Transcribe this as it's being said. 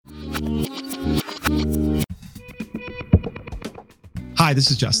Hi,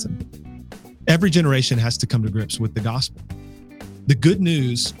 this is Justin. Every generation has to come to grips with the gospel. The good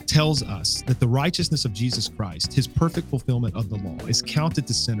news tells us that the righteousness of Jesus Christ, his perfect fulfillment of the law, is counted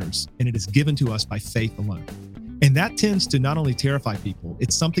to sinners, and it is given to us by faith alone. And that tends to not only terrify people,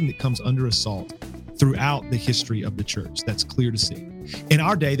 it's something that comes under assault throughout the history of the church. That's clear to see. In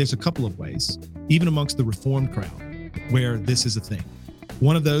our day, there's a couple of ways, even amongst the Reformed crowd, where this is a thing.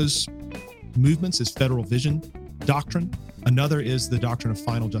 One of those movements is federal vision doctrine. Another is the doctrine of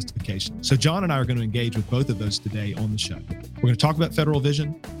final justification. So John and I are going to engage with both of those today on the show. We're going to talk about federal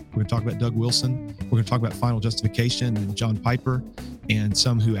vision. We're going to talk about Doug Wilson. We're going to talk about final justification and John Piper and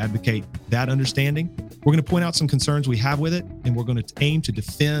some who advocate that understanding. We're going to point out some concerns we have with it, and we're going to aim to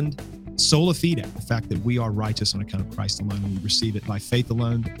defend sola fide, the fact that we are righteous on account of Christ alone, and we receive it by faith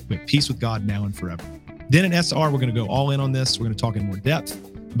alone. We have peace with God now and forever. Then in SR, we're going to go all in on this. We're going to talk in more depth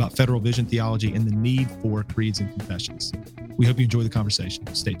about federal vision theology and the need for creeds and confessions. We hope you enjoy the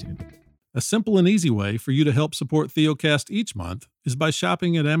conversation. Stay tuned. A simple and easy way for you to help support Theocast each month is by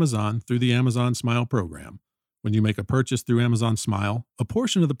shopping at Amazon through the Amazon Smile program. When you make a purchase through Amazon Smile, a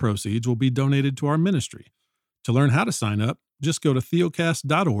portion of the proceeds will be donated to our ministry. To learn how to sign up, just go to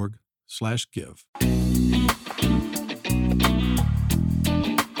theocast.org/give.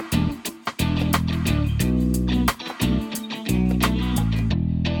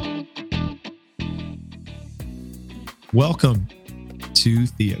 Welcome to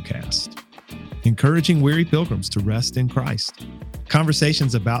Theocast, encouraging weary pilgrims to rest in Christ.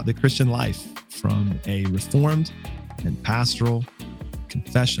 Conversations about the Christian life from a reformed and pastoral,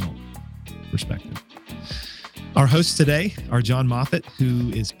 confessional perspective. Our hosts today are John Moffitt,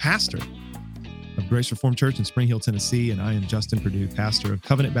 who is pastor of Grace Reformed Church in Spring Hill, Tennessee, and I am Justin Perdue, pastor of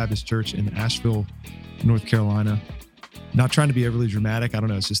Covenant Baptist Church in Asheville, North Carolina. Not trying to be overly dramatic. I don't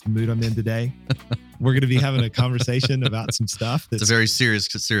know. It's just the mood I'm in today. We're going to be having a conversation about some stuff. It's a very serious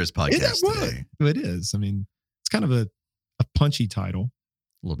podcast today. It is. I mean, it's kind of a punchy title.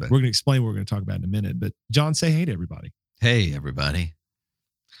 A little bit. We're going to explain what we're going to talk about in a minute. But John, say hey to everybody. Hey, everybody.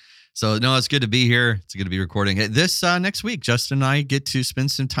 So, no, it's good to be here. It's good to be recording. This next week, Justin and I get to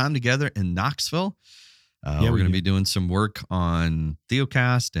spend some time together in Knoxville. We're going to be doing some work on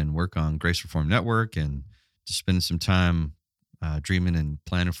Theocast and work on Grace Reformed Network and just spending some time dreaming and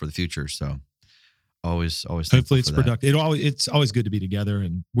planning for the future. So always hopefully it's productive. It's always good to be together,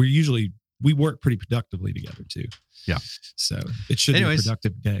 and we work pretty productively together too. Yeah. So it should be a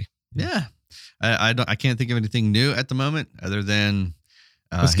productive day. Yeah. I can't think of anything new at the moment other than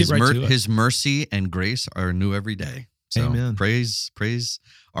his mercy and grace are new every day. So Amen. Praise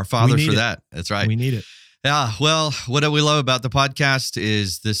our Father for that. That's right. We need it. Yeah, well, what we love about the podcast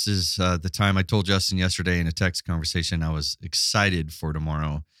is this is the time. I told Justin yesterday in a text conversation I was excited for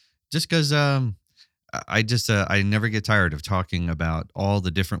tomorrow, just because I never get tired of talking about all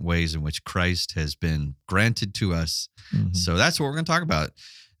the different ways in which Christ has been granted to us. Mm-hmm. So that's what we're going to talk about,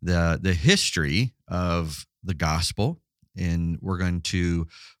 the history of the gospel, and we're going to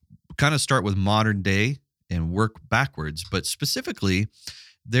kind of start with modern day and work backwards. But specifically,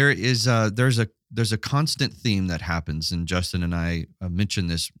 there's a constant theme that happens, and Justin and I mentioned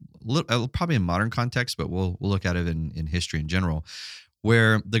this probably in modern context, but we'll look at it in history in general,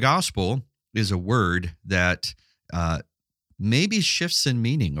 where the gospel is a word that maybe shifts in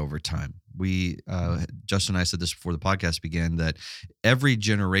meaning over time. Justin and I said this before the podcast began, that every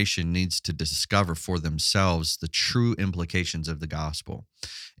generation needs to discover for themselves the true implications of the gospel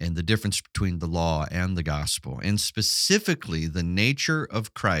and the difference between the law and the gospel, and specifically the nature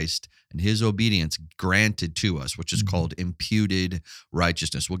of Christ and his obedience granted to us, which is called imputed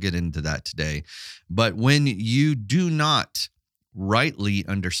righteousness. We'll get into that today. But when you do not rightly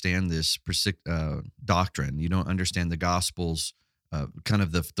understand this doctrine, you don't understand the gospel's kind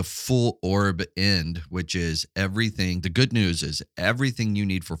of the full orb end, which is everything. The good news is everything you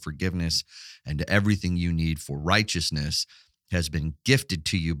need for forgiveness and everything you need for righteousness has been gifted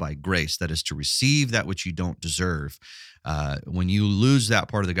to you by grace. That is to receive that which you don't deserve. When you lose that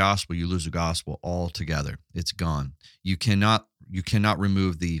part of the gospel, you lose the gospel altogether. It's gone. You cannot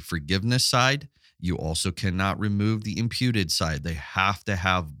remove the forgiveness side. You also cannot remove the imputed side. They have to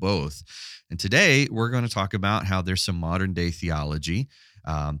have both. And today we're going to talk about how there's some modern day theology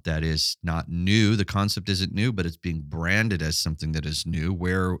that is not new. The concept isn't new, but it's being branded as something that is new,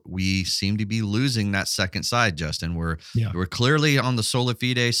 where we seem to be losing that second side, Justin. We're clearly on the sola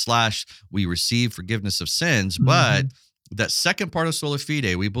fide / we receive forgiveness of sins, but that second part of sola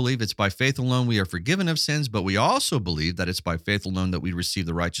fide, we believe it's by faith alone we are forgiven of sins, but we also believe that it's by faith alone that we receive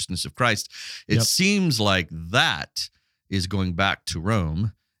the righteousness of Christ. It seems like that is going back to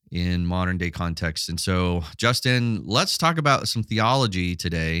Rome, in modern day context. And so, Justin, let's talk about some theology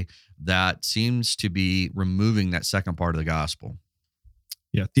today that seems to be removing that second part of the gospel.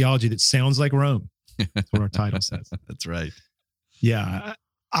 Yeah, theology that sounds like Rome. That's what our title says. That's right. Yeah,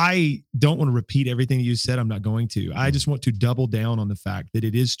 I don't want to repeat everything you said. I'm not going to. I just want to double down on the fact that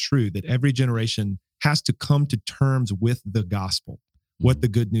it is true that every generation has to come to terms with the gospel, what the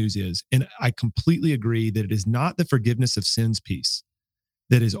good news is. And I completely agree that it is not the forgiveness of sins piece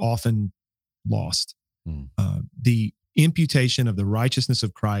that is often lost. The imputation of the righteousness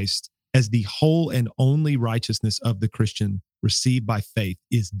of Christ as the whole and only righteousness of the Christian received by faith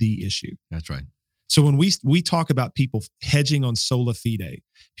is the issue. That's right. So when we talk about people hedging on sola fide,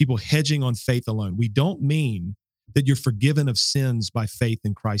 people hedging on faith alone, we don't mean that you're forgiven of sins by faith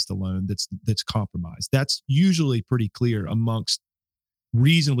in Christ alone that's compromised. That's usually pretty clear amongst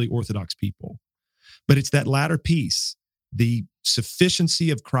reasonably orthodox people. But it's that latter piece, the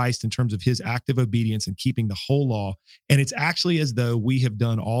sufficiency of Christ in terms of his active obedience and keeping the whole law. And it's actually as though we have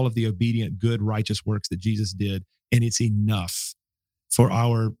done all of the obedient, good, righteous works that Jesus did, and it's enough for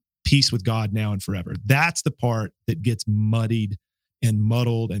our peace with God now and forever. That's the part that gets muddied and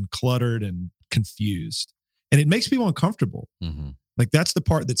muddled and cluttered and confused. And it makes people uncomfortable. Like that's the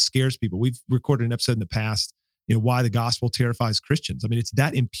part that scares people. We've recorded an episode in the past, why the gospel terrifies Christians. I mean, it's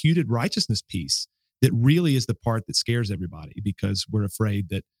that imputed righteousness piece that really is the part that scares everybody because we're afraid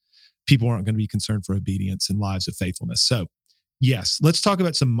that people aren't going to be concerned for obedience and lives of faithfulness. So yes, let's talk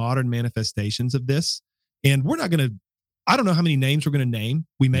about some modern manifestations of this. And we're not going to, I don't know how many names we're going to name.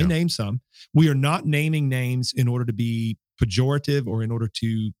 We may name some. We are not naming names in order to be pejorative or in order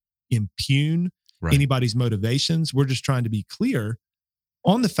to impugn anybody's motivations. We're just trying to be clear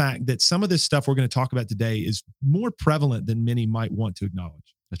on the fact that some of this stuff we're going to talk about today is more prevalent than many might want to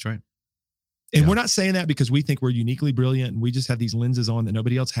acknowledge. That's right. And we're not saying that because we think we're uniquely brilliant and we just have these lenses on that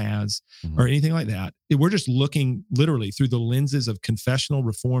nobody else has or anything like that. We're just looking literally through the lenses of confessional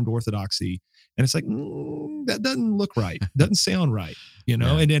Reformed orthodoxy. And it's like, that doesn't look right. Doesn't sound right,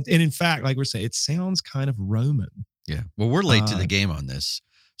 And in fact, like we're saying, it sounds kind of Roman. Yeah. Well, we're late to the game on this.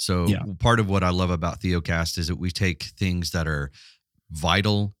 So part of what I love about Theocast is that we take things that are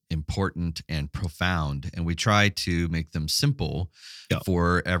vital, important, and profound, and we try to make them simple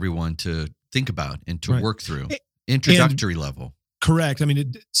for everyone to think about and to work through. Introductory level. Correct. I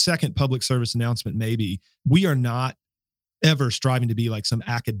mean, second public service announcement, maybe. We are not ever striving to be like some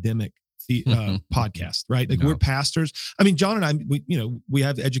academic podcast, right? Like we're pastors. I mean, John and I, we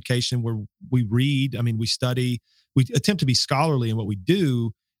have education where we read, we study, we attempt to be scholarly in what we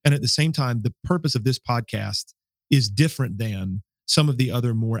do. And at the same time, the purpose of this podcast is different than some of the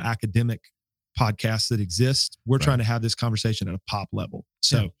other more academic podcasts that exist. We're trying to have this conversation at a pop level.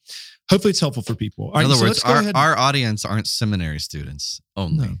 So hopefully it's helpful for people. All in right, other words, our audience aren't seminary students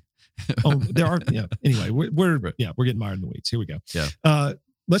only. No. There are, Anyway, we're getting mired in the weeds. Here we go. Yeah.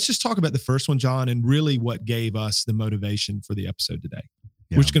 Let's just talk about the first one, John, and really what gave us the motivation for the episode today.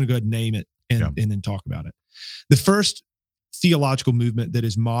 We're just going to go ahead and name it and then talk about it. The first theological movement that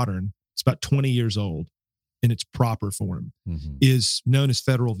is modern, it's about 20 years old in its proper form, is known as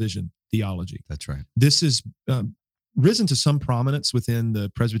Federal Vision theology. That's right. This is risen to some prominence within the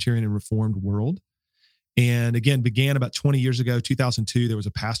Presbyterian and Reformed world. And again, began about 20 years ago, 2002, there was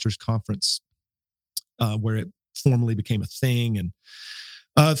a pastor's conference where it formally became a thing.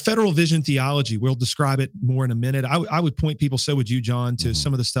 And Federal Vision theology, we'll describe it more in a minute. I would point people, so would you, John, to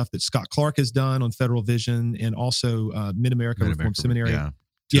some of the stuff that Scott Clark has done on Federal Vision and also Mid-America Reformed Seminary.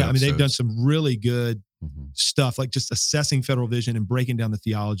 They've done some really good stuff, like just assessing Federal Vision and breaking down the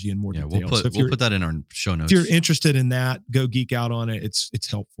theology in more detail. We'll put that in our show notes. If you're interested in that, go geek out on it. It's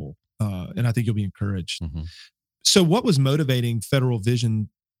helpful. And I think you'll be encouraged. So what was motivating Federal Vision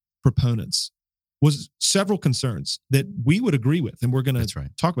proponents was several concerns that we would agree with. And we're going to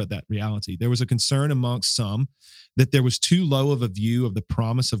talk about that reality. There was a concern amongst some that there was too low of a view of the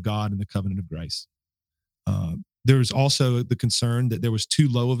promise of God in the covenant of grace. There was also the concern that there was too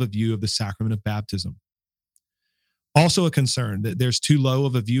low of a view of the sacrament of baptism. Also a concern that there's too low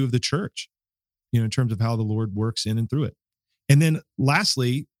of a view of the church, in terms of how the Lord works in and through it. And then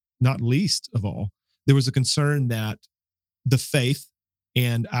lastly, not least of all, there was a concern that the faith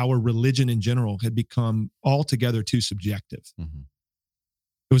and our religion in general had become altogether too subjective.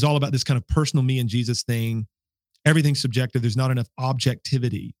 It was all about this kind of personal me and Jesus thing. Everything's subjective. There's not enough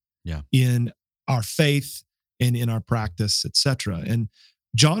objectivity in our faith and in our practice, etc. And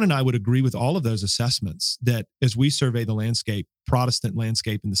John and I would agree with all of those assessments that as we survey the landscape, Protestant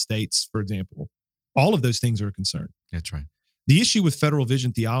landscape in the States, for example, all of those things are a concern. That's right. The issue with Federal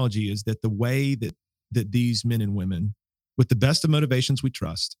Vision theology is that the way that these men and women with the best of motivations we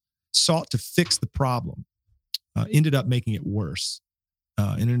trust, sought to fix the problem, ended up making it worse,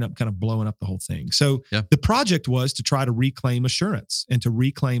 ended up kind of blowing up the whole thing. So the project was to try to reclaim assurance and to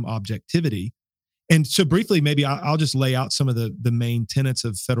reclaim objectivity. And so briefly, maybe I'll just lay out some of the main tenets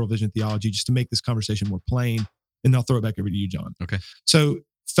of Federal Vision theology just to make this conversation more plain, and I'll throw it back over to you, John. Okay. So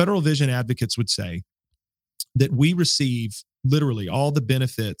Federal Vision advocates would say that we receive literally all the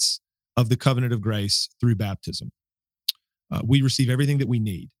benefits of the covenant of grace through baptism. We receive everything that we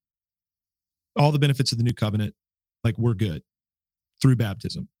need. All the benefits of the new covenant, like we're good through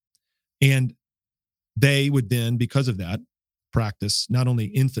baptism. And they would then, because of that, practice not only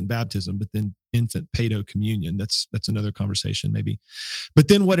infant baptism, but then infant pedo communion. That's another conversation maybe. But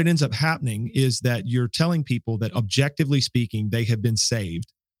then what it ends up happening is that you're telling people that objectively speaking, they have been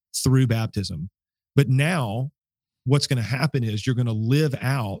saved through baptism. But now what's going to happen is you're going to live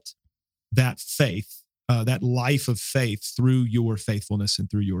out that faith, that life of faith through your faithfulness and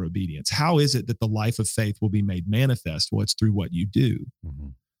through your obedience. How is it that the life of faith will be made manifest? Well, it's through what you do. Mm-hmm.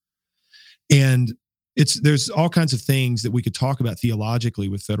 And there's all kinds of things that we could talk about theologically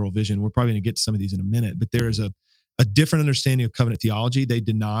with Federal Vision. We're probably going to get to some of these in a minute, but there is a different understanding of covenant theology. They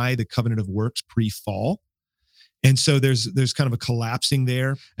deny the covenant of works pre-fall. And so there's kind of a collapsing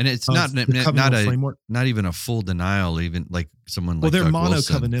there. And it's not even a full denial, even like someone like they're Doug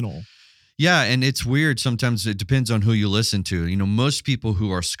mono-covenantal. Wilson. Yeah, and it's weird. Sometimes it depends on who you listen to. You know, most people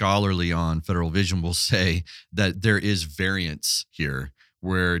who are scholarly on Federal Vision will say that there is variance here,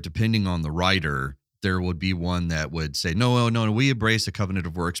 where depending on the writer, there would be one that would say, no, we embrace the covenant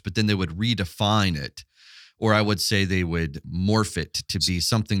of works, but then they would redefine it. Or I would say they would morph it to be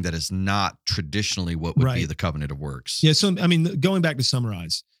something that is not traditionally what would be the covenant of works. Yeah, so, I mean, going back to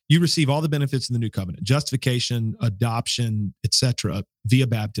summarize, you receive all the benefits of the new covenant, justification, adoption, etc., via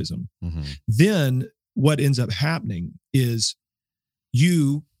baptism. Mm-hmm. Then what ends up happening is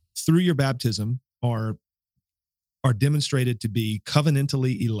you, through your baptism, are demonstrated to be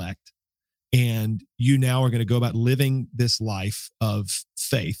covenantally elect. And you now are going to go about living this life of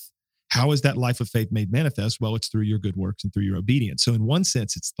faith. How is that life of faith made manifest? Well, it's through your good works and through your obedience. So in one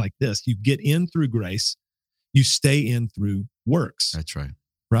sense, it's like this. You get in through grace. You stay in through works. That's right.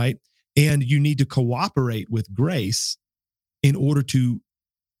 Right? And you need to cooperate with grace in order to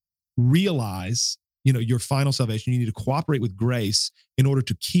realize, your final salvation. You need to cooperate with grace in order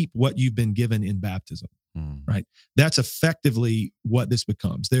to keep what you've been given in baptism. Right? That's effectively what this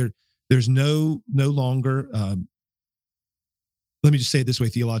becomes. There's no longer, let me just say it this way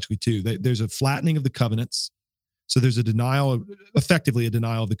theologically too, there's a flattening of the covenants. So there's effectively a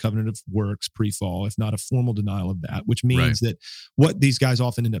denial of the covenant of works pre-fall, if not a formal denial of that, which means that what these guys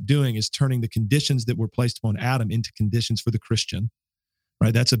often end up doing is turning the conditions that were placed upon Adam into conditions for the Christian,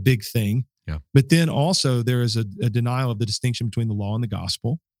 right? That's a big thing. Yeah. But then also there is a denial of the distinction between the law and the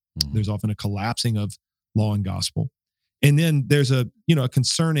gospel. Mm-hmm. There's often a collapsing of law and gospel. And then there's a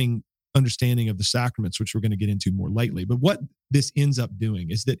concerning understanding of the sacraments, which we're going to get into more lately. But what this ends up doing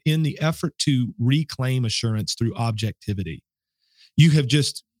is that in the effort to reclaim assurance through objectivity, you have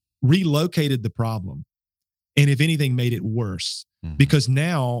just relocated the problem. And if anything, made it worse, because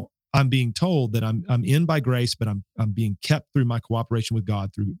now I'm being told that I'm in by grace, but I'm being kept through my cooperation with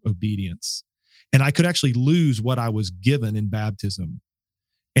God through obedience. And I could actually lose what I was given in baptism,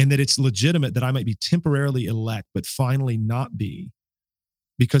 and that it's legitimate that I might be temporarily elect, but finally not be,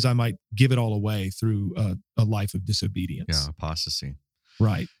 because I might give it all away through a life of disobedience. Yeah, apostasy.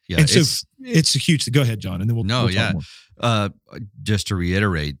 Right. Yeah, and so it's a huge. Go ahead, John, and then we'll talk more. Just to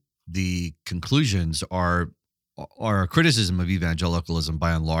reiterate, the conclusions are a criticism of evangelicalism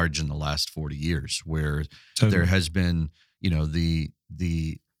by and large in the last 40 years, where there has been,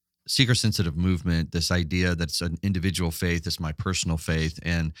 the seeker-sensitive movement, this idea that it's an individual faith, it's my personal faith.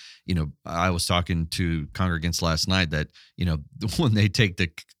 And, I was talking to congregants last night that, when they take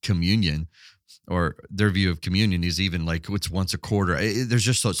the communion, or their view of communion is even like it's once a quarter. There's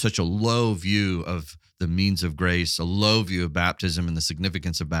just such a low view of the means of grace, a low view of baptism and the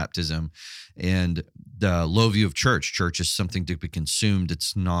significance of baptism, and the low view of church. Church is something to be consumed.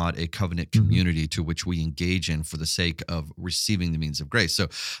 It's not a covenant community to which we engage in for the sake of receiving the means of grace. So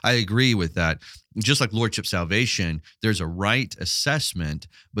I agree with that. Just like Lordship salvation, there's a right assessment,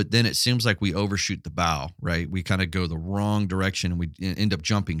 but then it seems like we overshoot the bow, right? We kind of go the wrong direction and we end up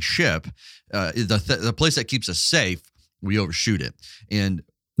jumping ship. The place that keeps us safe, we overshoot it. And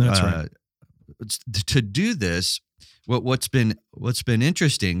that's right. To do this, what's been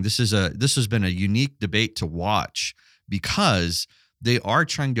interesting, this has been a unique debate to watch, because they are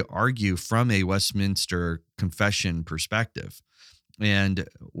trying to argue from a Westminster Confession perspective. And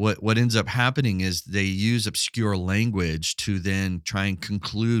what ends up happening is they use obscure language to then try and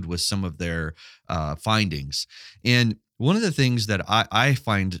conclude with some of their findings. And one of the things that I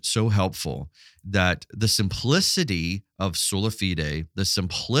find so helpful, that the simplicity of sola fide, the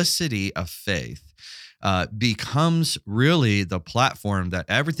simplicity of faith, becomes really the platform that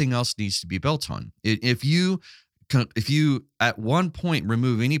everything else needs to be built on. If you at one point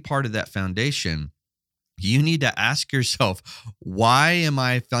remove any part of that foundation, you need to ask yourself, why am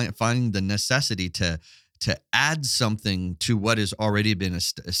I finding the necessity to add something to what has already been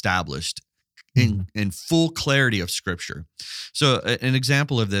established in full clarity of Scripture? So an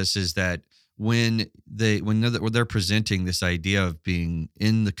example of this is that when they're presenting this idea of being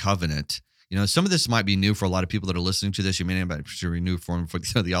in the covenant, some of this might be new for a lot of people that are listening to this. You may not be a new form for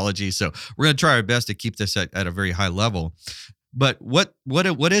theology. So we're going to try our best to keep this at a very high level. But what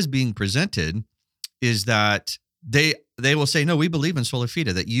is being presented is that they will say, no, we believe in sola fide,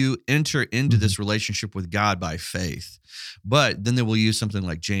 that you enter into this relationship with God by faith. But then they will use something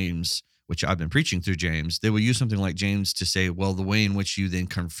like James, which I've been preaching through James. They will use something like James to say, well, the way in which you then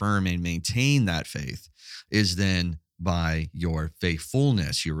confirm and maintain that faith is then by your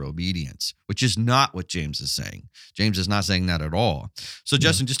faithfulness, your obedience, which is not what James is saying. James is not saying that at all. So,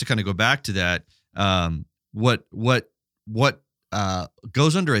 Justin, just to kind of go back to that, what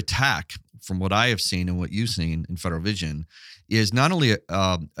goes under attack from what I have seen and what you've seen in Federal Vision is not only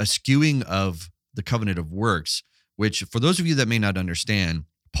a skewing of the covenant of works, which for those of you that may not understand,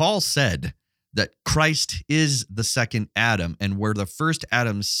 Paul said that Christ is the second Adam, and where the first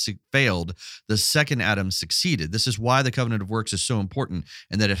Adam failed, the second Adam succeeded. This is why the covenant of works is so important,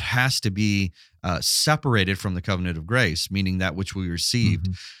 and that it has to be separated from the covenant of grace, meaning that which we received.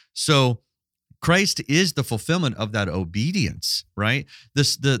 So Christ is the fulfillment of that obedience, right?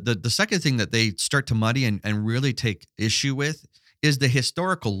 The second thing that they start to muddy and really take issue with is the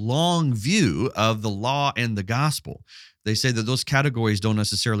historical long view of the law and the gospel. They say that those categories don't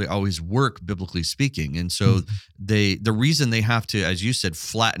necessarily always work, biblically speaking. And so the reason they have to, as you said,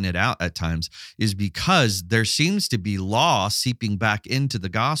 flatten it out at times is because there seems to be law seeping back into the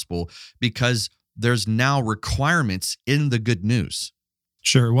gospel because there's now requirements in the good news.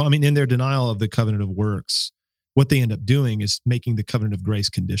 Sure. Well, I mean, in their denial of the covenant of works, what they end up doing is making the covenant of grace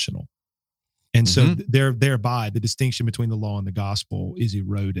conditional. And so thereby the distinction between the law and the gospel is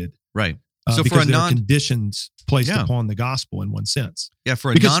eroded. Right. So because there are conditions placed upon the gospel in one sense. Yeah.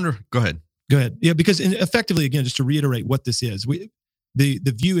 Go ahead. Go ahead. Yeah. Because effectively, again, just to reiterate what this is, the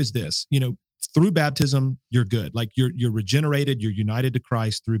view is this, through baptism, you're good. Like you're regenerated, you're united to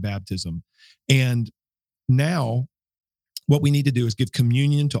Christ through baptism. And now what we need to do is give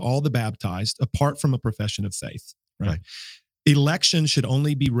communion to all the baptized apart from a profession of faith. Right. Election should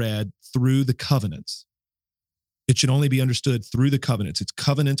only be read through the covenants. It should only be understood through the covenants. It's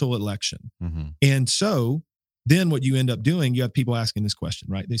covenantal election. And so then what you end up doing, you have people asking this question,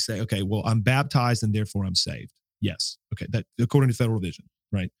 right? They say, okay, well, I'm baptized and therefore I'm saved. Yes. Okay. That according to Federal Vision,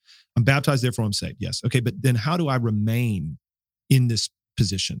 right? I'm baptized, therefore I'm saved. Yes. Okay. But then how do I remain in this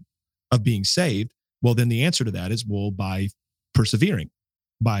position of being saved? Well, then the answer to that is, well, by persevering,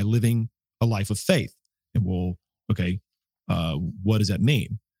 by living a life of faith. And what does that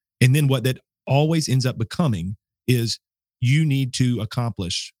mean? And then what that always ends up becoming is you need to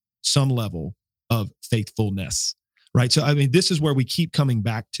accomplish some level of faithfulness, right? So, I mean, this is where we keep coming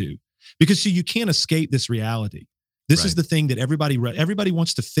back to, because you can't escape this reality. This is the thing that everybody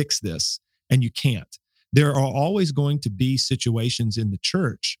wants to fix this, and you can't. There are always going to be situations in the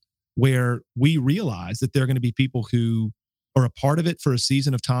church where we realize that there are going to be people who are a part of it for a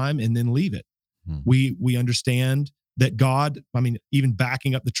season of time and then leave it. We understand that God, I mean, even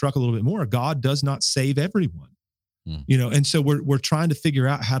backing up the truck a little bit more, God does not save everyone. And so we're trying to figure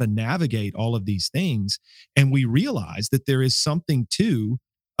out how to navigate all of these things. And we realize that there is something to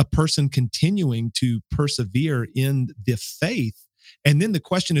a person continuing to persevere in the faith. And then the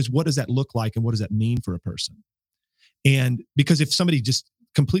question is, what does that look like? And what does that mean for a person? And because if somebody just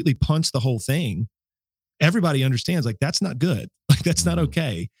completely punts the whole thing, everybody understands, like, that's not good. Like, that's not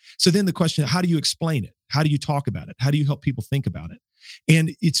okay. So then the question, how do you explain it? How do you talk about it? How do you help people think about it?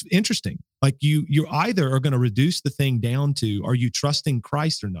 And it's interesting. Like you either are going to reduce the thing down to, are you trusting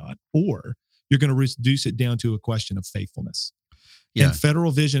Christ or not? Or you're going to reduce it down to a question of faithfulness. Yeah. And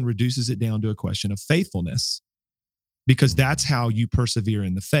Federal Vision reduces it down to a question of faithfulness, because that's how you persevere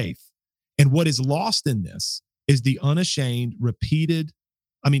in the faith. And what is lost in this is the unashamed, repeated,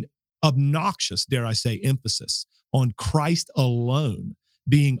 obnoxious, dare I say, emphasis on Christ alone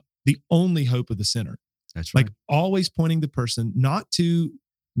being the only hope of the sinner. That's right. Like always pointing the person not to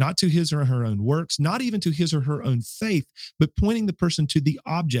not to his or her own works, not even to his or her own faith, but pointing the person to the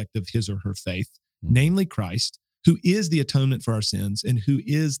object of his or her faith, namely Christ, who is the atonement for our sins and who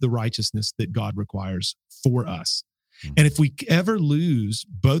is the righteousness that God requires for us. And if we ever lose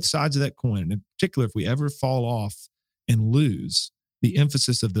both sides of that coin, in particular, if we ever fall off and lose the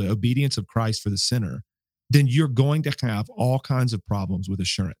emphasis of the obedience of Christ for the sinner, then you're going to have all kinds of problems with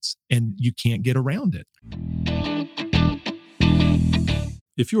assurance, and you can't get around it.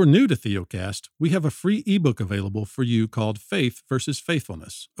 If you're new to Theocast, we have a free ebook available for you called Faith versus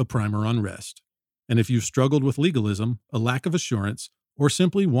Faithfulness, a primer on rest. And if you've struggled with legalism, a lack of assurance, or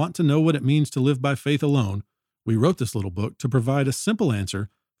simply want to know what it means to live by faith alone, we wrote this little book to provide a simple answer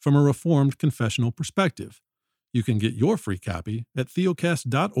from a Reformed confessional perspective. You can get your free copy at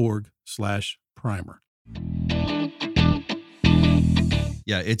theocast.org/primer.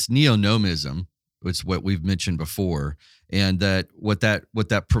 Yeah, it's neo-nomism. It's what we've mentioned before, and that what that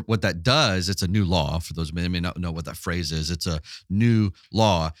does, it's a new law. For those who may not know what that phrase is, it's a new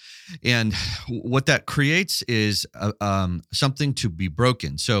law, and what that creates is something to be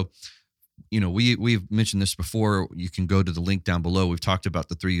broken. So, we've mentioned this before. You can go to the link down below. We've talked about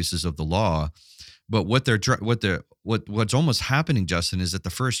the three uses of the law, but what's almost happening, Justin, is that the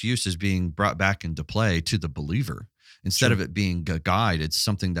first use is being brought back into play to the believer. Instead of it being a guide, it's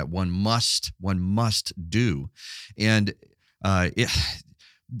something that one must do. And one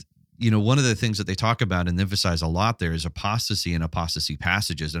of the things that they talk about and emphasize a lot there is apostasy and apostasy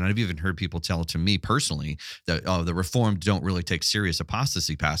passages. And I've even heard people tell to me personally that the Reformed don't really take serious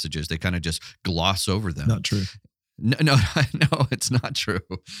apostasy passages. They kind of just gloss over them. Not true. No, it's not true.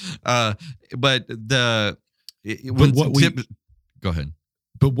 Go ahead.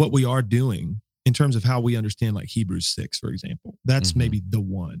 But what we are doing in terms of how we understand, like Hebrews 6, for example, that's maybe the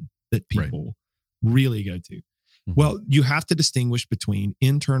one that people really go to. Well, you have to distinguish between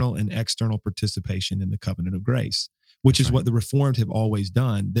internal and external participation in the covenant of grace, which is what the Reformed have always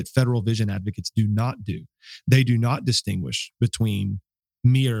done, that Federal Vision advocates do not do. They do not distinguish between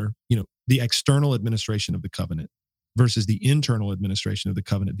mere, the external administration of the covenant versus the internal administration of the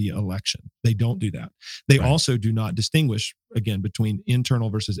covenant via election. They don't do that. They also do not distinguish, again, between internal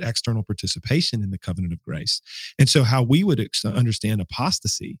versus external participation in the covenant of grace. And so how we would understand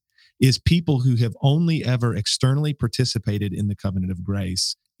apostasy is people who have only ever externally participated in the covenant of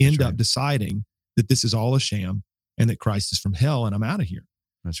grace end up deciding that this is all a sham and that Christ is from hell and I'm out of here.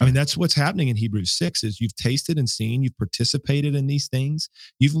 I mean, that's what's happening in Hebrews 6 is you've tasted and seen, you've participated in these things,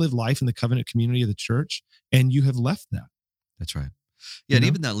 you've lived life in the covenant community of the church, and you have left that. That's right. Yeah, and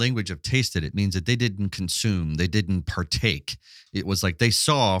even that language of tasted, it means that they didn't consume, they didn't partake. It was like they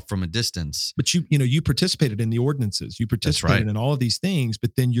saw from a distance. But you participated in the ordinances, you participated in all of these things,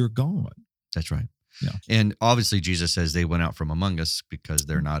 but then you're gone. That's right. Yeah. And obviously Jesus says they went out from among us because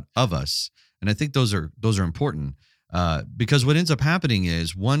they're not of us. And I think those are important. Because what ends up happening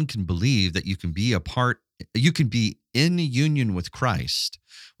is one can believe that you can be you can be in union with Christ.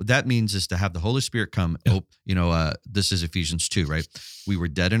 What that means is to have the Holy Spirit come. This is Ephesians 2, right? We were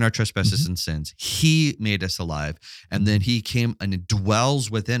dead in our trespasses and sins. He made us alive. And then he came and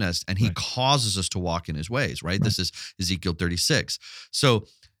dwells within us and he causes us to walk in his ways, right? This is Ezekiel 36. So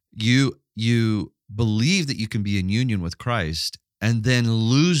you believe that you can be in union with Christ and then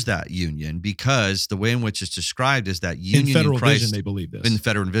lose that union because the way in which it's described is that union in Federal Christ. Vision, they believe this. In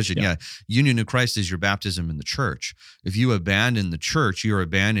Federal Vision, yeah. Union in Christ is your baptism in the church. If you abandon the church, you're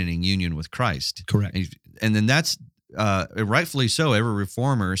abandoning union with Christ. Correct. And then that's rightfully so. Every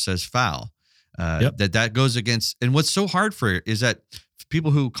reformer says foul. That goes against. And what's so hard for it is that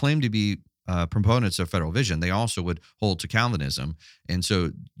people who claim to be proponents of Federal Vision, they also would hold to Calvinism. And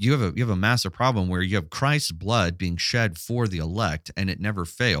so you have a massive problem where you have Christ's blood being shed for the elect and it never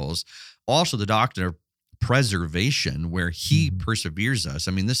fails. Also the doctrine of preservation where he perseveres us.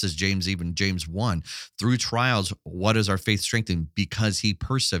 I mean, this is James 1, through trials, what is our faith strengthened? Because he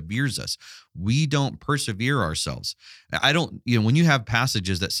perseveres us. We don't persevere ourselves. When you have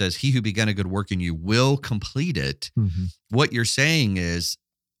passages that says he who began a good work in you will complete it, what you're saying is,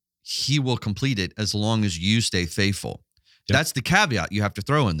 he will complete it as long as you stay faithful. Yep. That's the caveat you have to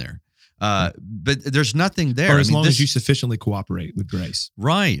throw in there. But there's nothing there. Or as long as you sufficiently cooperate with grace.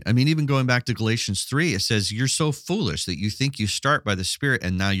 Right. I mean, even going back to Galatians 3, it says, you're so foolish that you think you start by the Spirit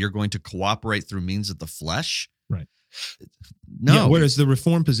and now you're going to cooperate through means of the flesh. Right. No. Yeah, whereas the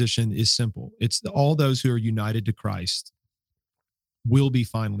Reformed position is simple. It's all those who are united to Christ will be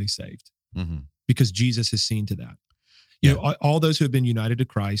finally saved because Jesus has seen to that. All those who have been united to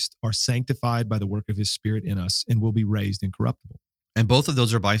Christ are sanctified by the work of his Spirit in us and will be raised incorruptible. And both of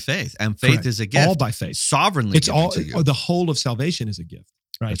those are by faith. And faith is a gift. All by faith. Sovereignly. It's all, the whole of salvation is a gift.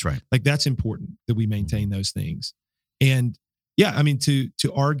 right? That's right. Like that's important that we maintain those things. And yeah, I mean, to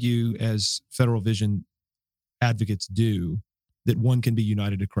argue as Federal Vision advocates do that one can be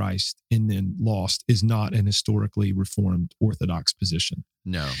united to Christ and then lost is not an historically Reformed Orthodox position.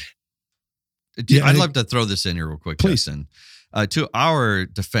 No. Yeah, I'd love to throw this in here real quick, please. Justin. To our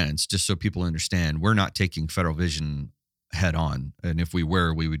defense, just so people understand, we're not taking Federal Vision head on. And if we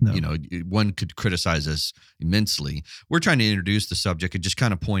were, we would, No. one could criticize us immensely. We're trying to introduce the subject and just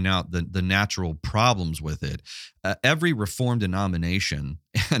kind of point out the natural problems with it. Every Reformed denomination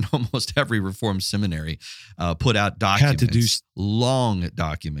and almost every Reformed seminary put out documents, long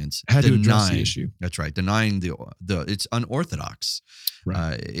documents, had to address the issue. That's right, denying the it's unorthodox.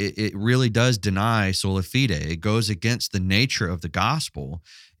 Right. It really does deny sola fide. It goes against the nature of the gospel.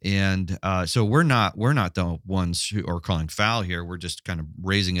 And so we're not the ones who are calling foul here. We're just kind of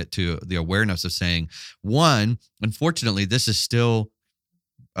raising it to the awareness of saying, one, unfortunately, this is still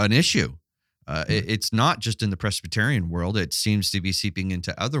an issue. It's not just in the Presbyterian world. It seems to be seeping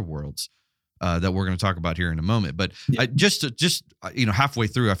into other worlds that we're going to talk about here in a moment. But just halfway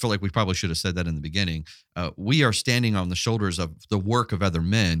through, I feel like we probably should have said that in the beginning. We are standing on the shoulders of the work of other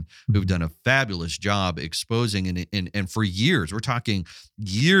men who've done a fabulous job exposing and for years, we're talking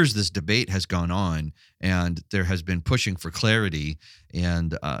years, this debate has gone on, and there has been pushing for clarity.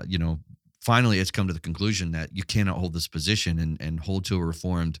 And finally, it's come to the conclusion that you cannot hold this position and hold to a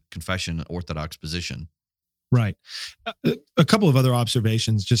Reformed confession, Orthodox position. Right. A couple of other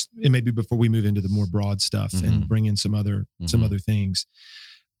observations, just maybe before we move into the more broad stuff and bring in some other things.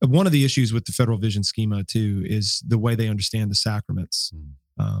 One of the issues with the Federal Vision schema too is the way they understand the sacraments.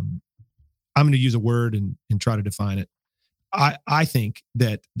 I'm going to use a word and try to define it. I think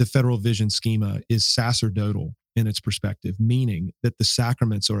that the Federal Vision schema is sacerdotal in its perspective, meaning that the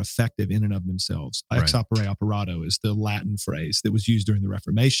sacraments are effective in and of themselves. Right. Ex opere operato is the Latin phrase that was used during the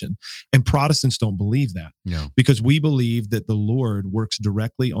Reformation. And Protestants don't believe that, because we believe that the Lord works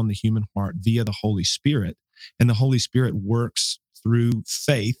directly on the human heart via the Holy Spirit, and the Holy Spirit works through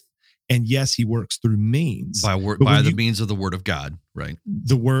faith. And yes, he works through means. By the means of the word of God, right?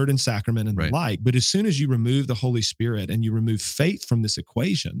 The word and sacrament and the like. But as soon as you remove the Holy Spirit and you remove faith from this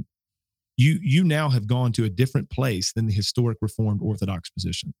equation, you now have gone to a different place than the historic Reformed Orthodox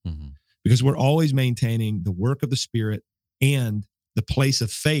position, because we're always maintaining the work of the Spirit and the place of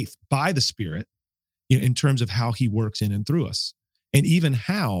faith by the Spirit in terms of how he works in and through us, and even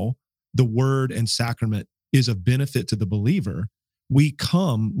how the word and sacrament is of benefit to the believer. We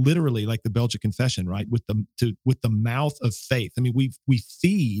come literally like the Belgic Confession, right? With the mouth of faith. I mean, we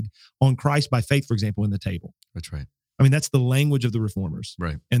feed on Christ by faith, for example, in the table. That's right. I mean, that's the language of the Reformers,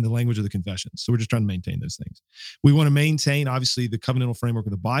 right? And the language of the confessions. So we're just trying to maintain those things. We want to maintain, obviously, the covenantal framework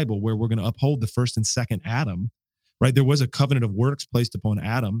of the Bible, where we're going to uphold the first and second Adam, right? There was a covenant of works placed upon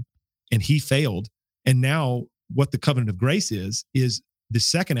Adam, and he failed. And now what the covenant of grace is the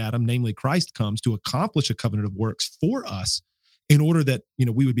second Adam, namely Christ, comes to accomplish a covenant of works for us in order that,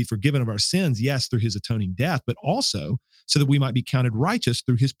 we would be forgiven of our sins, yes, through his atoning death, but also so that we might be counted righteous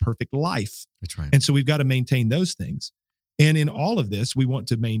through his perfect life. That's right. And so we've got to maintain those things. And in all of this, we want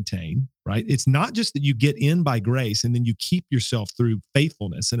to maintain, right? It's not just that you get in by grace and then you keep yourself through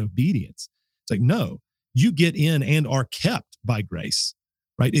faithfulness and obedience. It's like, no, you get in and are kept by grace,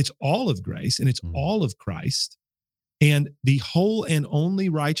 right? It's all of grace and it's all of Christ. And the whole and only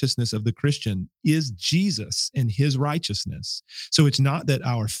righteousness of the Christian is Jesus and his righteousness. So it's not that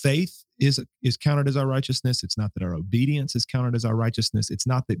our faith is counted as our righteousness. It's not that our obedience is counted as our righteousness. It's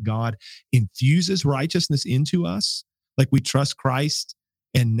not that God infuses righteousness into us, like we trust Christ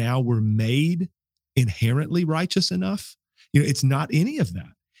and now we're made inherently righteous enough. It's not any of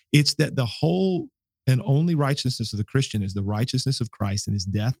that. It's that the whole and only righteousness of the Christian is the righteousness of Christ in his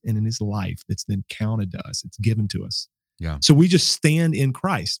death and in his life that's then counted to us. It's given to us. Yeah. So we just stand in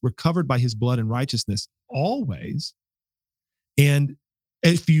Christ. We're covered by his blood and righteousness always. And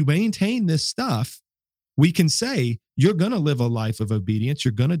if you maintain this stuff, we can say you're going to live a life of obedience.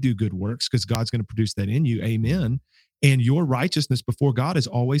 You're going to do good works because God's going to produce that in you. Amen. And your righteousness before God is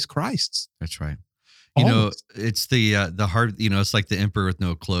always Christ's. That's right. Always. It's the hard, it's like the emperor with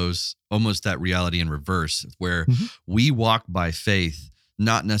no clothes, almost that reality in reverse, where we walk by faith,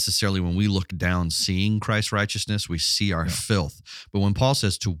 not necessarily when we look down seeing Christ's righteousness, we see our filth. But when Paul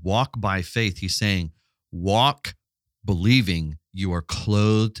says to walk by faith, he's saying, walk believing you are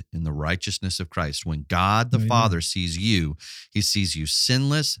clothed in the righteousness of Christ. When God the Father sees you, he sees you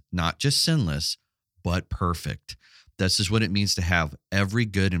sinless, not just sinless, but perfect. This is what it means to have every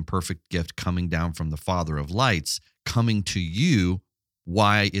good and perfect gift coming down from the Father of lights, coming to you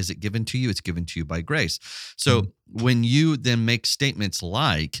Why is it given to you? It's given to you by grace. So when you then make statements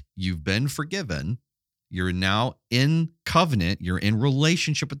like you've been forgiven, you're now in covenant, you're in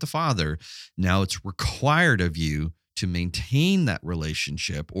relationship with the Father. Now it's required of you to maintain that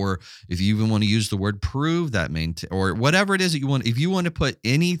relationship, or if you even want to use the word prove that, or whatever it is that you want, if you want to put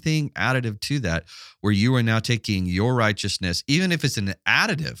anything additive to that, where you are now taking your righteousness, even if it's an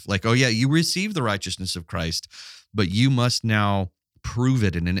additive, like, oh yeah, you receive the righteousness of Christ, but you must now prove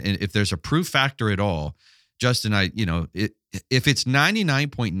it. And if there's a proof factor at all, Justin, if it's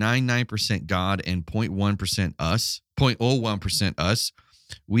 99.99% God and 0.1% us, 0.01% us,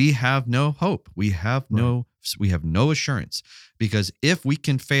 we have no hope. We have no assurance, because if we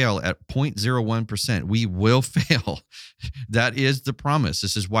can fail at 0.01%, we will fail. That is the promise.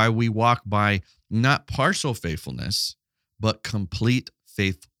 This is why we walk by not partial faithfulness, but complete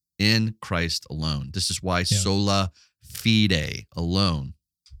faith in Christ alone. This is why sola fide, alone.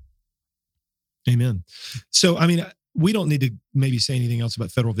 Amen. So, we don't need to maybe say anything else about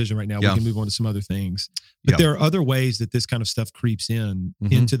Federal Vision right now. We can move on to some other things. But there are other ways that this kind of stuff creeps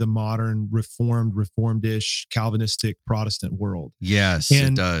into the modern reformed-ish, Calvinistic Protestant world. Yes,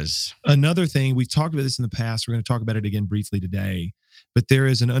 it does. Another thing, we've talked about this in the past. We're going to talk about it again briefly today. But there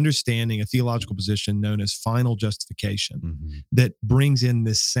is an understanding, a theological position known as final justification that brings in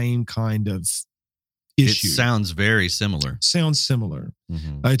this same kind of issue. It sounds very similar.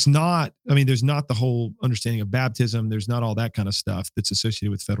 It's not, there's not the whole understanding of baptism. There's not all that kind of stuff that's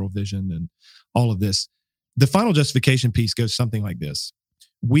associated with Federal Vision and all of this. The final justification piece goes something like this.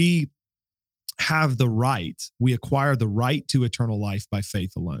 We have the right, we acquire the right to eternal life by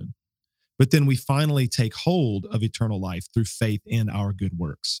faith alone. But then we finally take hold of eternal life through faith in our good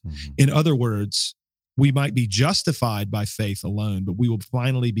works. In other words, we might be justified by faith alone, but we will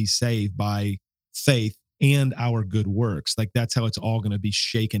finally be saved by faith and our good works. Like, that's how it's all going to be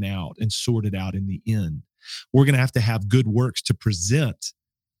shaken out and sorted out in the end. We're going to have good works to present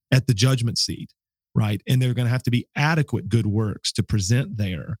at the judgment seat, right? And they're going to have to be adequate good works to present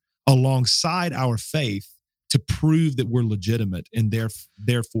there alongside our faith to prove that we're legitimate and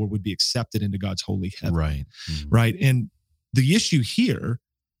therefore would be accepted into God's holy heaven. Right. Right. And the issue here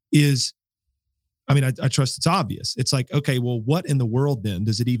is, I trust it's obvious. It's like, okay, well, what in the world then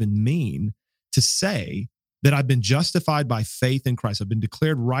does it even mean to say that I've been justified by faith in Christ? I've been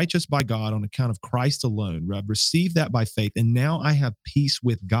declared righteous by God on account of Christ alone. I've received that by faith, and now I have peace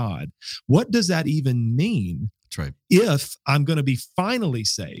with God. What does that even mean? That's right. If I'm going to be finally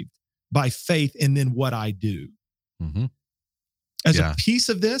saved by faith and then what I do? As a piece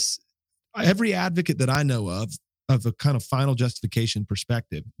of this, every advocate that I know of a kind of final justification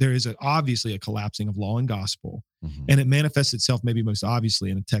perspective, there is obviously a collapsing of law and gospel. And it manifests itself maybe most obviously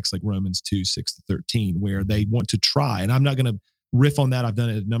in a text like Romans 2:6-13, where they want to try, and I'm not going to riff on that. I've done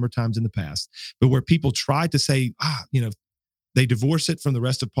it a number of times in the past, but where people try to say, they divorce it from the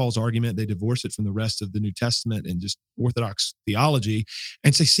rest of Paul's argument. They divorce it from the rest of the New Testament and just Orthodox theology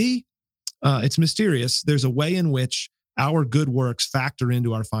and say, see, it's mysterious. There's a way in which our good works factor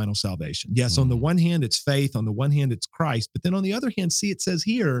into our final salvation. Yes, on the one hand, it's faith. On the one hand, it's Christ. But then on the other hand, see, it says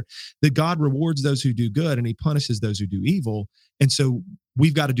here that God rewards those who do good and he punishes those who do evil. And so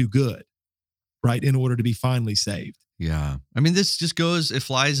we've got to do good, right, in order to be finally saved. Yeah. This just it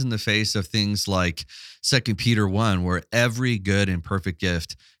flies in the face of things like 2 Peter 1, where every good and perfect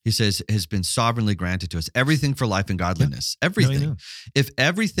gift, he says, has been sovereignly granted to us. Everything for life and godliness. Everything.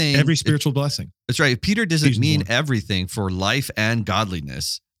 Every spiritual blessing. That's right. If Peter doesn't mean everything for life and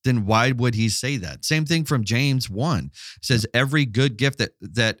godliness, then why would he say that? Same thing from James 1. It says every good gift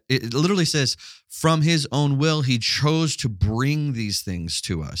that it literally says from his own will, he chose to bring these things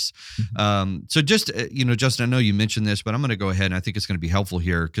to us. So just, Justin, I know you mentioned this, but I'm going to go ahead and I think it's going to be helpful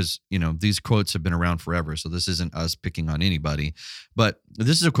here because, these quotes have been around forever. So this isn't us picking on anybody, but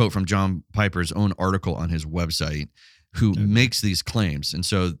this is a quote from John Piper's own article on his website, who makes these claims. And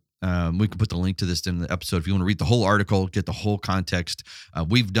so we can put the link to this in the episode if you want to read the whole article, get the whole context.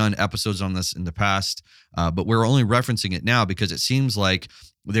 We've done episodes on this in the past, but we're only referencing it now because it seems like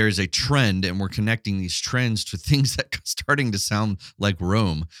there is a trend, and we're connecting these trends to things that are starting to sound like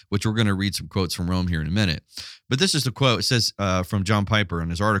Rome, which we're going to read some quotes from Rome here in a minute. But this is the quote. It says from John Piper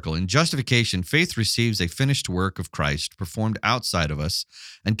in his article, in justification, faith receives a finished work of Christ performed outside of us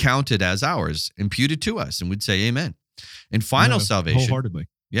and counted as ours, imputed to us, and we'd say amen. In final salvation, wholeheartedly.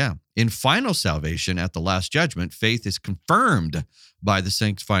 Yeah. In final salvation at the last judgment, faith is confirmed by the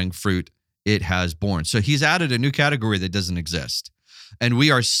sanctifying fruit it has borne. So he's added a new category that doesn't exist. And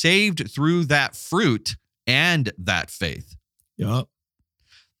we are saved through that fruit and that faith. Yep.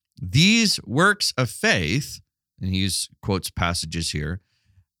 These works of faith, and he quotes passages here.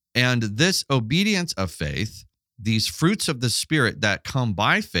 And this obedience of faith, these fruits of the Spirit that come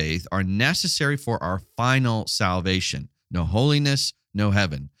by faith, are necessary for our final salvation. No holiness, no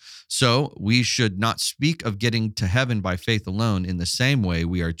heaven. So we should not speak of getting to heaven by faith alone in the same way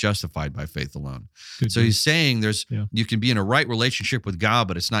we are justified by faith alone. Good. So he's saying you can be in a right relationship with God,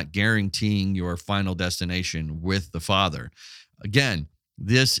 but it's not guaranteeing your final destination with the Father. Again,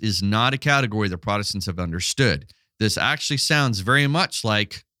 this is not a category that Protestants have understood. This actually sounds very much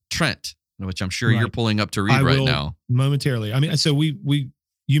like Trent, which I'm sure you're pulling up to read right now. Momentarily. I mean, so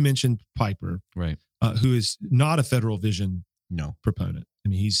you mentioned Piper, right? Who is not a Federal Vision proponent. I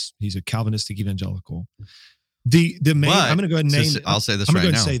mean, he's a Calvinistic evangelical. The main, I'm going to go ahead and name. I'll say this I'm right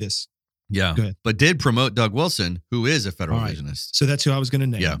going to now. Say this. Yeah, go ahead. But did promote Doug Wilson, who is a Federal Visionist. So that's who I was going to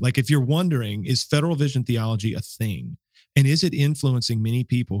name. Yeah. Like, if you're wondering, is Federal Vision theology a thing, and is it influencing many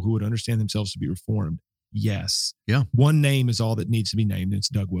people who would understand themselves to be Reformed? Yes. Yeah. One name is all that needs to be named, and it's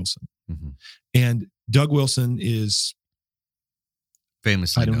Doug Wilson. Mm-hmm. And Doug Wilson is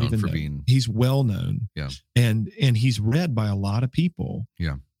famously known for being. He's well known. Yeah. And he's read by a lot of people.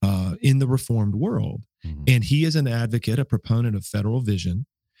 Yeah. In the Reformed world. Mm-hmm. And he is an advocate, a proponent of Federal Vision.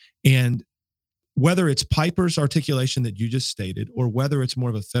 And whether it's Piper's articulation that you just stated, or whether it's more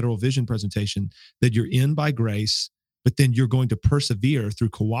of a Federal Vision presentation that you're in by grace, but then you're going to persevere through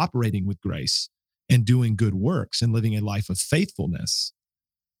cooperating with grace and doing good works and living a life of faithfulness,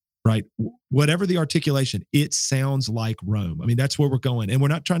 right? Whatever the articulation, it sounds like Rome. I mean, that's where we're going. And we're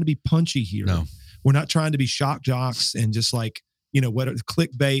not trying to be punchy here. No. We're not trying to be shock jocks and just like, what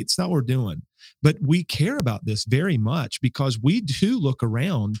clickbait. It's not what we're doing. But we care about this very much because we do look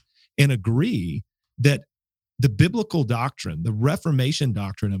around and agree that the biblical doctrine, the Reformation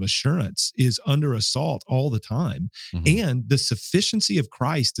doctrine of assurance, is under assault all the time. Mm-hmm. And the sufficiency of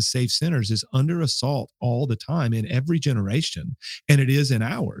Christ to save sinners is under assault all the time in every generation, and it is in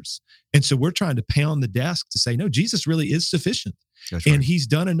ours. And so we're trying to pound the desk to say, no, Jesus really is sufficient. That's right. And he's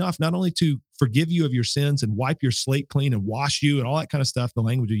done enough not only to forgive you of your sins and wipe your slate clean and wash you and all that kind of stuff, the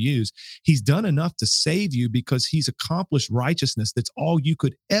language we use. He's done enough to save you because he's accomplished righteousness that's all you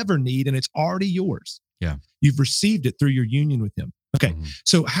could ever need, and it's already yours. Yeah. You've received it through your union with him. Okay. Mm-hmm.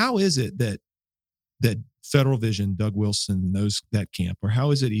 So how is it that Federal Vision, Doug Wilson, and that camp, or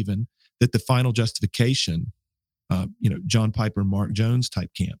how is it even that the final justification, John Piper, Mark Jones type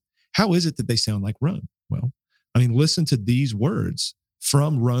camp, how is it that they sound like Rome? Well, I mean, listen to these words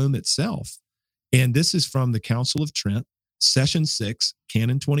from Rome itself. And this is from the Council of Trent, Session 6,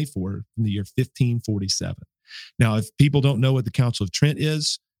 Canon 24, from the year 1547. Now, if people don't know what the Council of Trent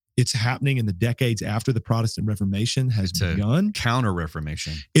is, it's happening in the decades after the Protestant Reformation has begun.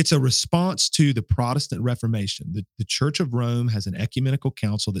 Counter-Reformation. It's a response to the Protestant Reformation. The Church of Rome has an ecumenical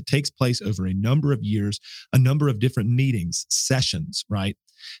council that takes place over a number of years, a number of different meetings, sessions, right,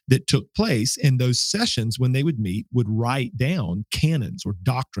 that took place. And those sessions, when they would meet, would write down canons or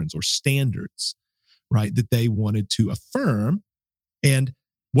doctrines or standards, right, that they wanted to affirm. And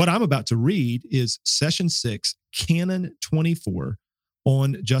what I'm about to read is Session 6, Canon 24,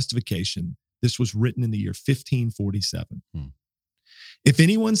 on justification. This was written in the year 1547. If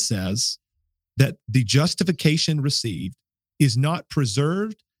anyone says that the justification received is not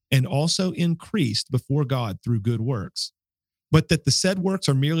preserved and also increased before God through good works, but that the said works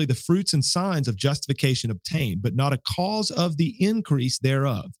are merely the fruits and signs of justification obtained, but not a cause of the increase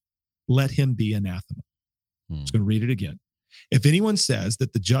thereof, let him be anathema. I'm just going to read it again. If anyone says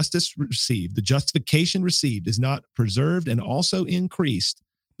that the justification received is not preserved and also increased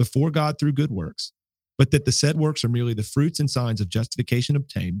before God through good works, but that the said works are merely the fruits and signs of justification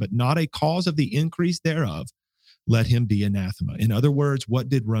obtained, but not a cause of the increase thereof, let him be anathema. In other words, what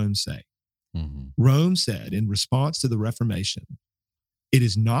did Rome say? Mm-hmm. Rome said in response to the Reformation, it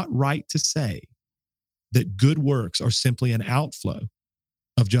is not right to say that good works are simply an outflow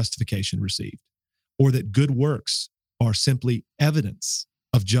of justification received, or that good works are simply evidence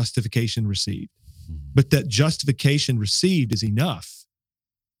of justification received, but that justification received is enough.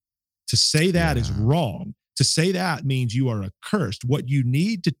 To say that is wrong. To say that means you are accursed. What you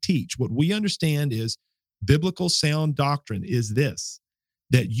need to teach, what we understand is biblical sound doctrine is this,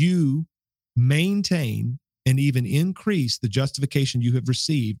 that you maintain and even increase the justification you have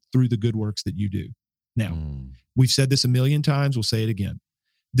received through the good works that you do. Now, we've said this a million times. We'll say it again.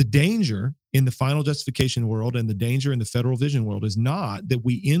 The danger in the final justification world and the danger in the Federal Vision world is not that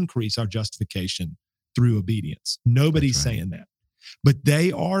we increase our justification through obedience. Nobody's saying that. But they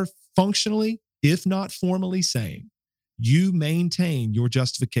are functionally, if not formally, saying you maintain your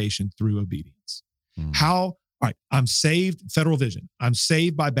justification through obedience. How? All right, I'm saved, Federal Vision. I'm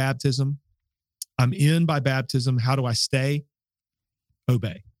saved by baptism. I'm in by baptism. How do I stay?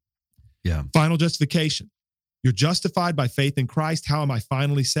 Obey. Yeah. Final justification. You're justified by faith in Christ. How am I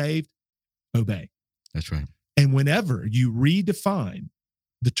finally saved? Obey. That's right. And whenever you redefine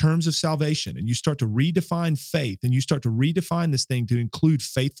the terms of salvation and you start to redefine faith and you start to redefine this thing to include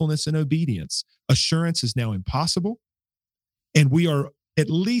faithfulness and obedience, assurance is now impossible. And we are at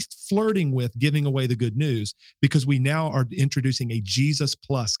least flirting with giving away the good news because we now are introducing a Jesus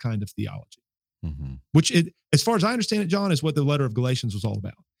plus kind of theology, which, as far as I understand it, John, is what the letter of Galatians was all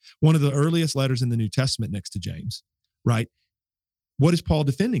about. One of the earliest letters in the New Testament next to James, right? What is Paul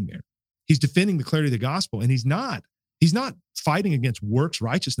defending there? He's defending the clarity of the gospel, and he's not fighting against works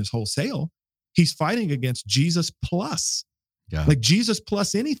righteousness wholesale. He's fighting against Jesus plus. Yeah. Like Jesus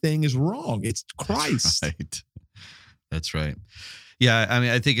plus anything is wrong. It's Christ. That's right. Yeah, I mean,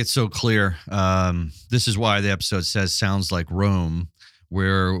 I think it's so clear. This is why the episode says sounds like Rome,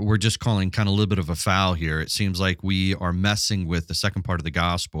 where we're just calling kind of a little bit of a foul here. It seems like we are messing with the second part of the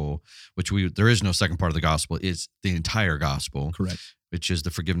gospel, which there is no second part of the gospel. It's the entire gospel. Correct. Which is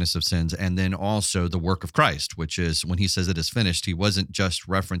the forgiveness of sins, and then also the work of Christ, which is when he says it is finished, he wasn't just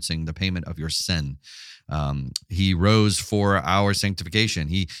referencing the payment of your sin. He rose for our sanctification.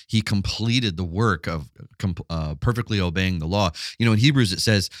 He completed the work of perfectly obeying the law. You know, in Hebrews it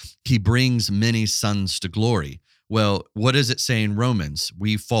says he brings many sons to glory. Well, what does it say in Romans?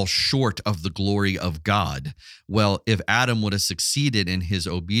 We fall short of the glory of God. Well, if Adam would have succeeded in his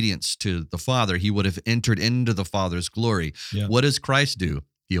obedience to the Father, he would have entered into the Father's glory. Yeah. What does Christ do?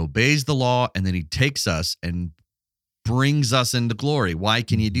 He obeys the law, and then he takes us and brings us into glory. Why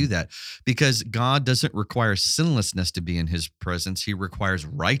can he do that? Because God doesn't require sinlessness to be in his presence. He requires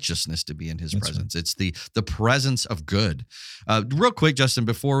righteousness to be in his presence. Right. It's the presence of good. Real quick, Justin,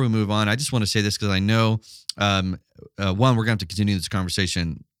 before we move on, I just want to say this because I know, one, we're going to have to continue this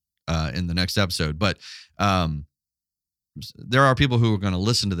conversation in the next episode, but there are people who are going to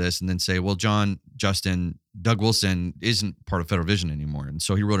listen to this and then say, well, John, Justin, Doug Wilson isn't part of Federal Vision anymore. And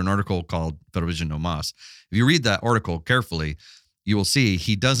so he wrote an article called Federal Vision No Mas. If you read that article carefully, you will see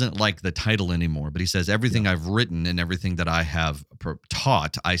he doesn't like the title anymore, but he says everything I've written and everything that I have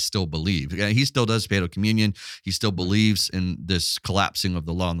taught, I still believe. He still does Paedo Communion. He still believes in this collapsing of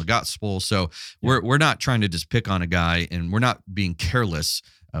the law and the gospel. So we're not trying to just pick on a guy, and we're not being careless.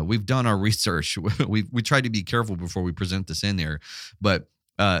 We've done our research. We tried to be careful before we present this in there. But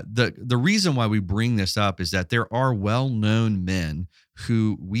the reason why we bring this up is that there are well-known men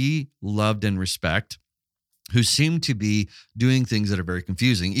who we loved and respect, who seem to be doing things that are very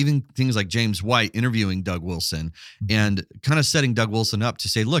confusing. Even things like James White interviewing Doug Wilson and kind of setting Doug Wilson up to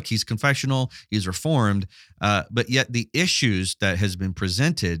say, look, he's confessional, he's reformed, but yet the issues that has been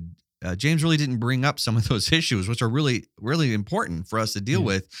presented, James really didn't bring up some of those issues, which are really, really important for us to deal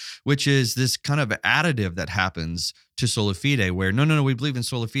with, which is this kind of additive that happens to sola fide, where no, we believe in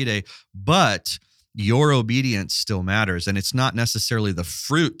sola fide, but your obedience still matters. And it's not necessarily the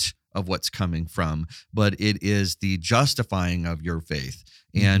fruit of what's coming from, but it is the justifying of your faith.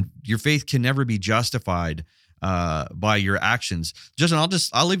 And your faith can never be justified by your actions. Justin,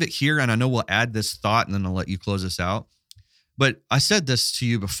 I'll leave it here, and I know we'll add this thought, and then I'll let you close this out. But I said this to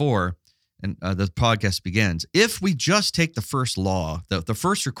you before, and the podcast begins. If we just take the first law, the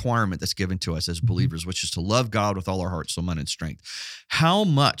first requirement that's given to us as believers, which is to love God with all our heart, soul, mind, and strength, how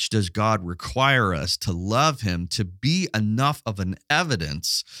much does God require us to love him to be enough of an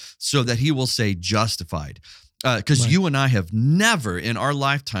evidence so that he will say justified? Because you and I have never in our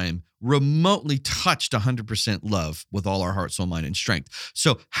lifetime remotely touched 100% love with all our heart, soul, mind, and strength.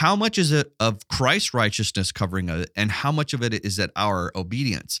 So how much is it of Christ's righteousness covering it, and how much of it is that our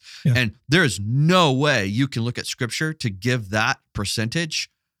obedience? Yeah. And there's no way you can look at Scripture to give that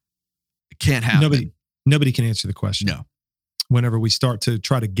percentage. It can't happen. Nobody can answer the question. No. Whenever we start to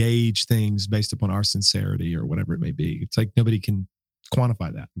try to gauge things based upon our sincerity or whatever it may be, it's like nobody can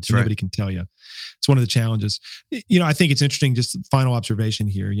quantify that. Nobody can tell you. It's one of the challenges. I think it's interesting, just final observation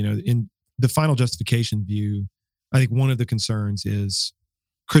here, in the final justification view, I think one of the concerns is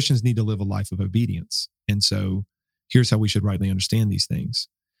Christians need to live a life of obedience. And so here's how we should rightly understand these things.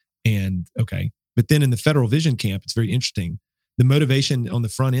 And but then in the Federal Vision camp, it's very interesting. The motivation on the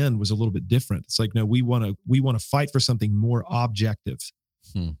front end was a little bit different. It's like, no, we want to fight for something more objective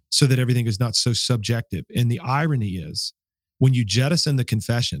so that everything is not so subjective. And the irony is, when you jettison the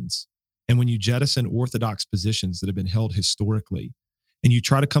confessions and when you jettison orthodox positions that have been held historically, and you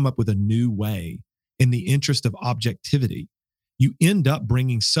try to come up with a new way in the interest of objectivity, you end up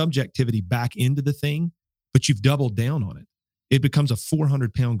bringing subjectivity back into the thing, but you've doubled down on it. It becomes a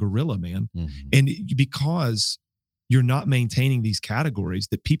 400-pound gorilla, man. And because you're not maintaining these categories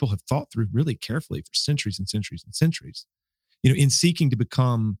that people have thought through really carefully for centuries and centuries and centuries. In seeking to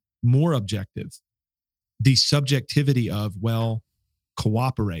become more objective, the subjectivity of, well,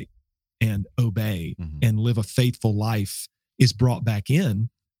 cooperate and obey and live a faithful life is brought back in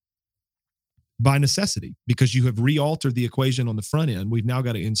by necessity, because you have re-altered the equation on the front end. We've now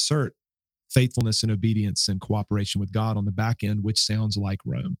got to insert faithfulness and obedience and cooperation with God on the back end, which sounds like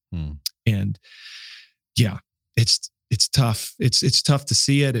Rome. And yeah, it's tough. It's tough to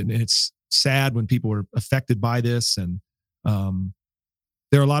see it. And it's sad when people are affected by this. And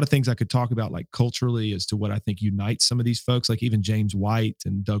there are a lot of things I could talk about, like culturally, as to what I think unites some of these folks, like even James White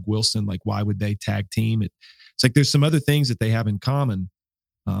and Doug Wilson. Like, why would they tag team? It's like there's some other things that they have in common,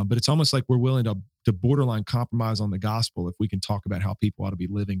 but it's almost like we're willing to borderline compromise on the gospel if we can talk about how people ought to be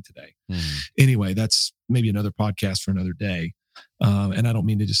living today. Anyway, that's maybe another podcast for another day. And I don't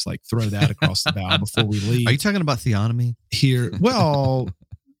mean to just like throw that across the bow before we leave. Are you talking about theonomy here? Well,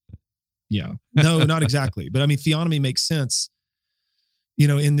 yeah, no, not exactly. But I mean, theonomy makes sense,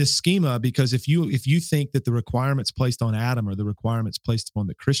 in this schema, because if you think that the requirements placed on Adam are the requirements placed upon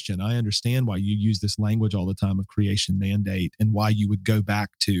the Christian, I understand why you use this language all the time of creation mandate, and why you would go back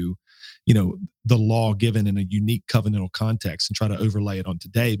to, the law given in a unique covenantal context and try to overlay it on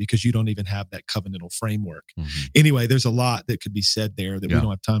today, because you don't even have that covenantal framework. Anyway, there's a lot that could be said there that we don't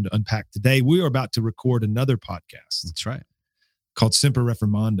have time to unpack today. We are about to record another podcast. That's right. Called Semper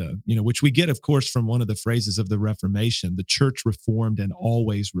Reformanda, which we get, of course, from one of the phrases of the Reformation, the church reformed and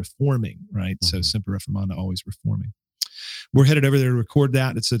always reforming, right? So Semper Reformanda, always reforming. We're headed over there to record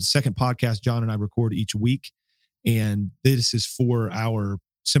that. It's the second podcast John and I record each week. And this is for our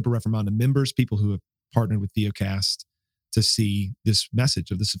Semper Reformanda members, people who have partnered with Theocast to see this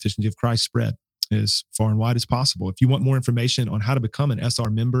message of the sufficiency of Christ spread as far and wide as possible. If you want more information on how to become an SR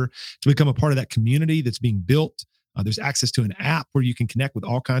member, to become a part of that community that's being built, there's access to an app where you can connect with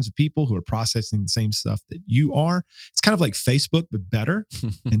all kinds of people who are processing the same stuff that you are. It's kind of like Facebook, but better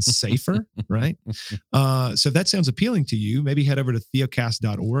and safer, right? So if that sounds appealing to you, maybe head over to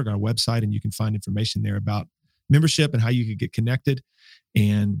theocast.org, our website, and you can find information there about membership and how you could get connected.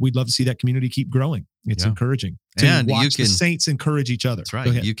 And we'd love to see that community keep growing. It's encouraging to watch the saints encourage each other. That's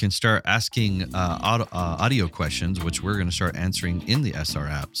right. You can start asking audio questions, which we're going to start answering in the SR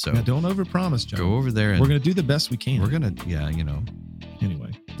app. So now, don't overpromise, John. Go over there. And we're going to do the best we can. We're going to,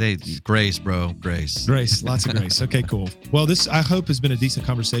 Anyway. Grace, bro. Grace. Lots of grace. Okay, cool. Well, this, I hope, has been a decent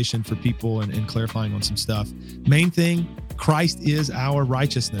conversation for people and clarifying on some stuff. Main thing, Christ is our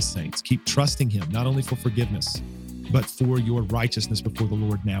righteousness, saints. Keep trusting him, not only for forgiveness, but for your righteousness before the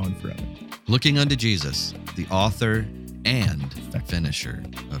Lord now and forever. Looking unto Jesus, the author and finisher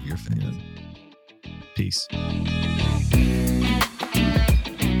of your faith. Peace.